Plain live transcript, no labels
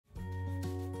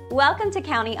Welcome to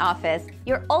County Office,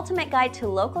 your ultimate guide to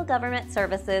local government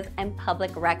services and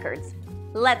public records.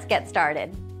 Let's get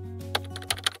started.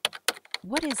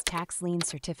 What is tax lien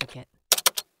certificate?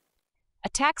 A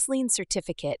tax lien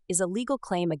certificate is a legal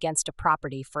claim against a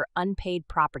property for unpaid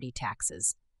property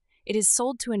taxes. It is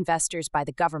sold to investors by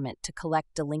the government to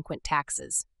collect delinquent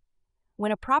taxes.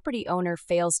 When a property owner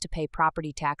fails to pay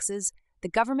property taxes, the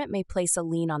government may place a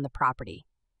lien on the property.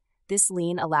 This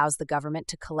lien allows the government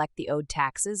to collect the owed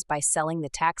taxes by selling the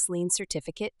tax lien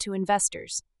certificate to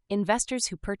investors. Investors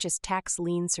who purchase tax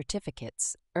lien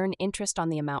certificates earn interest on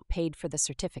the amount paid for the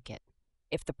certificate.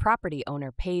 If the property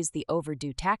owner pays the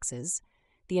overdue taxes,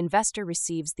 the investor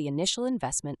receives the initial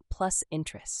investment plus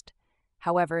interest.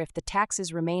 However, if the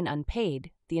taxes remain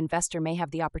unpaid, the investor may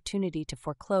have the opportunity to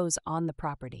foreclose on the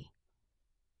property.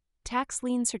 Tax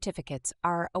lien certificates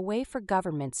are a way for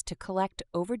governments to collect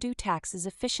overdue taxes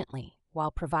efficiently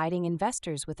while providing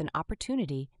investors with an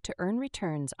opportunity to earn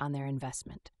returns on their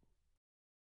investment.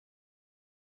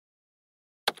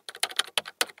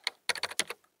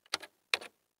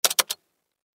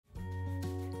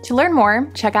 To learn more,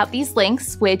 check out these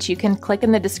links, which you can click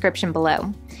in the description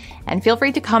below. And feel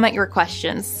free to comment your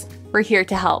questions. We're here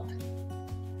to help.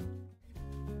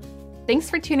 Thanks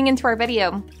for tuning into our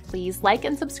video. Please like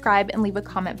and subscribe and leave a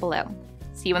comment below.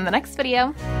 See you in the next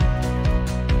video.